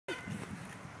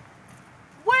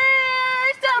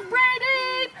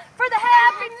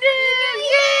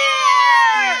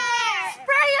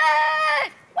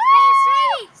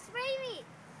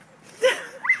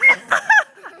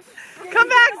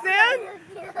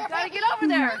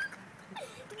there.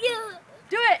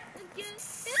 Do it.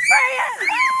 Spray it.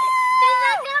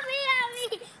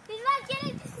 He's not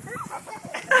getting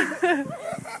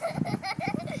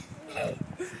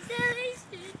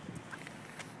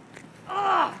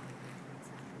Oh,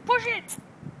 push it.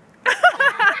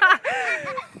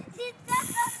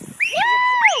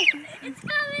 It's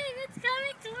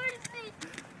coming towards me.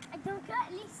 I don't got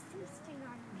at least 2 string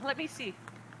on me. Let me see.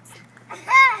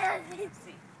 Let's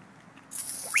see.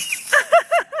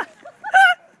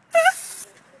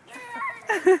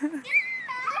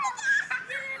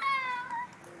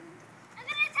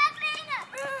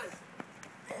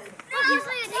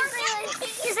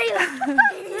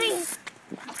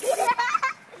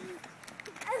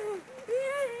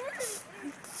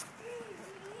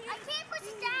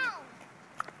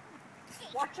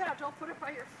 Watch out, don't put it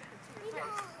by your face.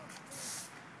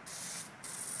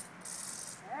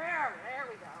 There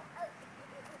we go.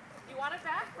 You want it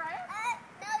back, right?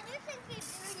 No, you can keep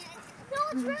doing it. No,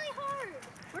 it's really hard.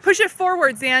 Push it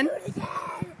forward, Zan.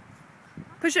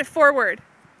 Push it forward.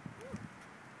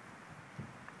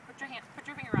 Put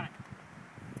your finger on it.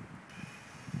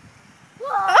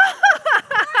 Whoa!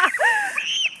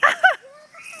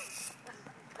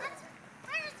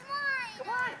 Where's mine? Come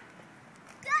on.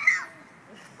 Go!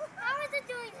 How is it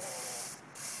doing?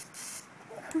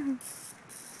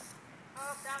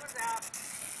 Oh, that one's out.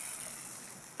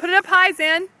 Put it up high,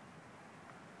 Zan.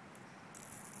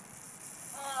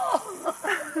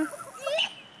 You're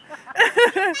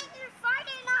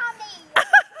farting on me.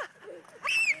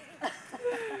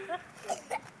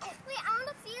 Wait, I want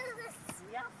to feel this.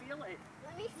 Yeah, feel it.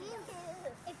 Let me feel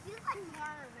it. It feels like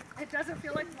warm. It doesn't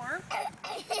feel like warm?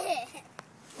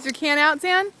 Is your can out,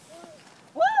 Zan?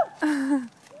 Woo!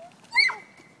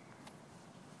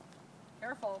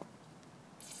 Careful.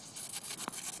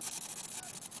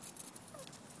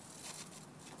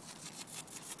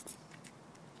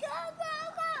 Go, go,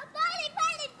 go.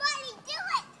 Buddy, do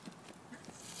it.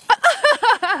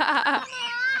 Get my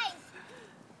eyes.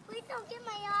 Please don't get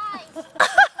my eyes.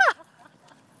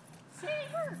 See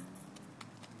her.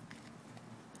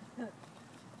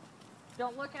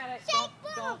 Don't look at it. Shake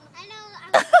Don't. boom. I know.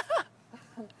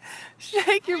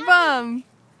 Shake your bum.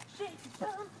 Shake your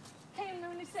bum. Hey,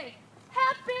 let me say,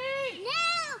 happy.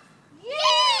 No.